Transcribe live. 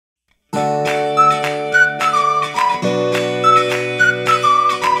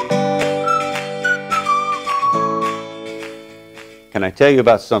I tell you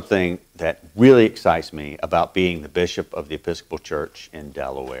about something that really excites me about being the bishop of the Episcopal Church in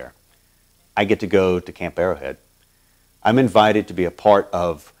Delaware. I get to go to Camp Arrowhead. I'm invited to be a part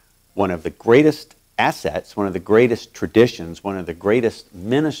of one of the greatest assets, one of the greatest traditions, one of the greatest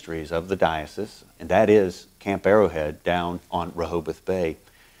ministries of the diocese, and that is Camp Arrowhead down on Rehoboth Bay.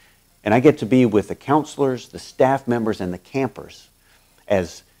 And I get to be with the counselors, the staff members, and the campers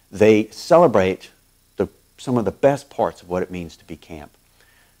as they celebrate some of the best parts of what it means to be camp.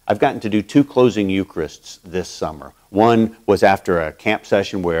 I've gotten to do 2 closing Eucharists this summer. One was after a camp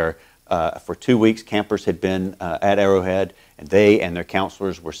session where for 2 weeks campers had been at Arrowhead, and they and their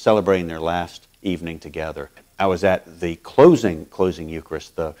counselors were celebrating their last evening together. I was at the closing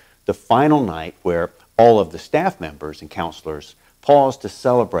Eucharist, the final night where all of the staff members and counselors pause to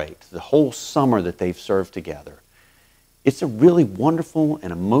celebrate the whole summer that they've served together. It's a really wonderful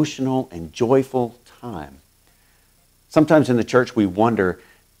and emotional and joyful time. Sometimes in the church we wonder,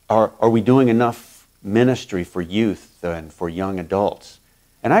 are we doing enough ministry for youth and for young adults?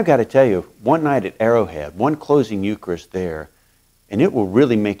 And I've got to tell you, one night at Arrowhead, one closing Eucharist there, and it will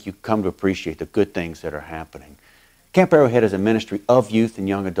really make you come to appreciate the good things that are happening. Camp Arrowhead is a ministry of youth and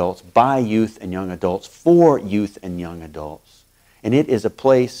young adults, by youth and young adults, for youth and young adults. And it is a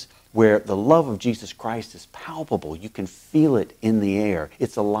place where the love of Jesus Christ is palpable. You can feel it in the air.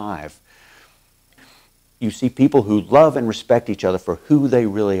 It's alive. You see people who love and respect each other for who they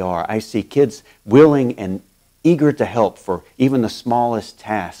really are. I see kids willing and eager to help for even the smallest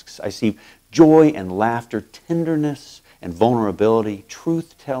tasks. I see joy and laughter, tenderness and vulnerability,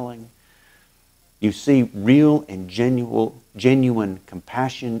 truth-telling. You see real and genuine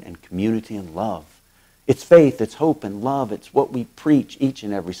compassion and community and love. It's faith, it's hope and love. It's what we preach each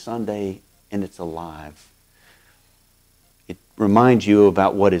and every Sunday, and it's alive. It reminds you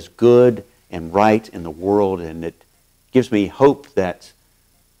about what is good and right in the world, and it gives me hope that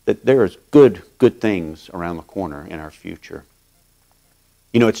there is good things around the corner in our future.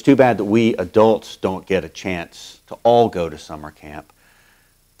 You know, it's too bad that we adults don't get a chance to all go to summer camp,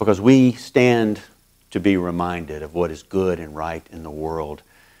 because we stand to be reminded of what is good and right in the world,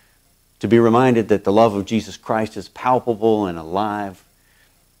 to be reminded that the love of Jesus Christ is palpable and alive,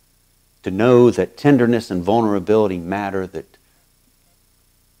 to know that tenderness and vulnerability matter, that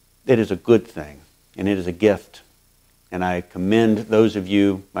it is a good thing, and it is a gift. And I commend those of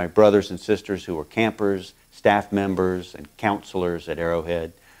you, my brothers and sisters who are campers, staff members, and counselors at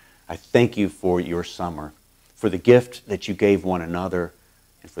Arrowhead. I thank you for your summer, for the gift that you gave one another,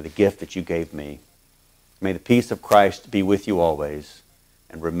 and for the gift that you gave me. May the peace of Christ be with you always,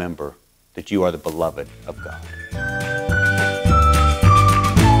 and remember that you are the beloved of God.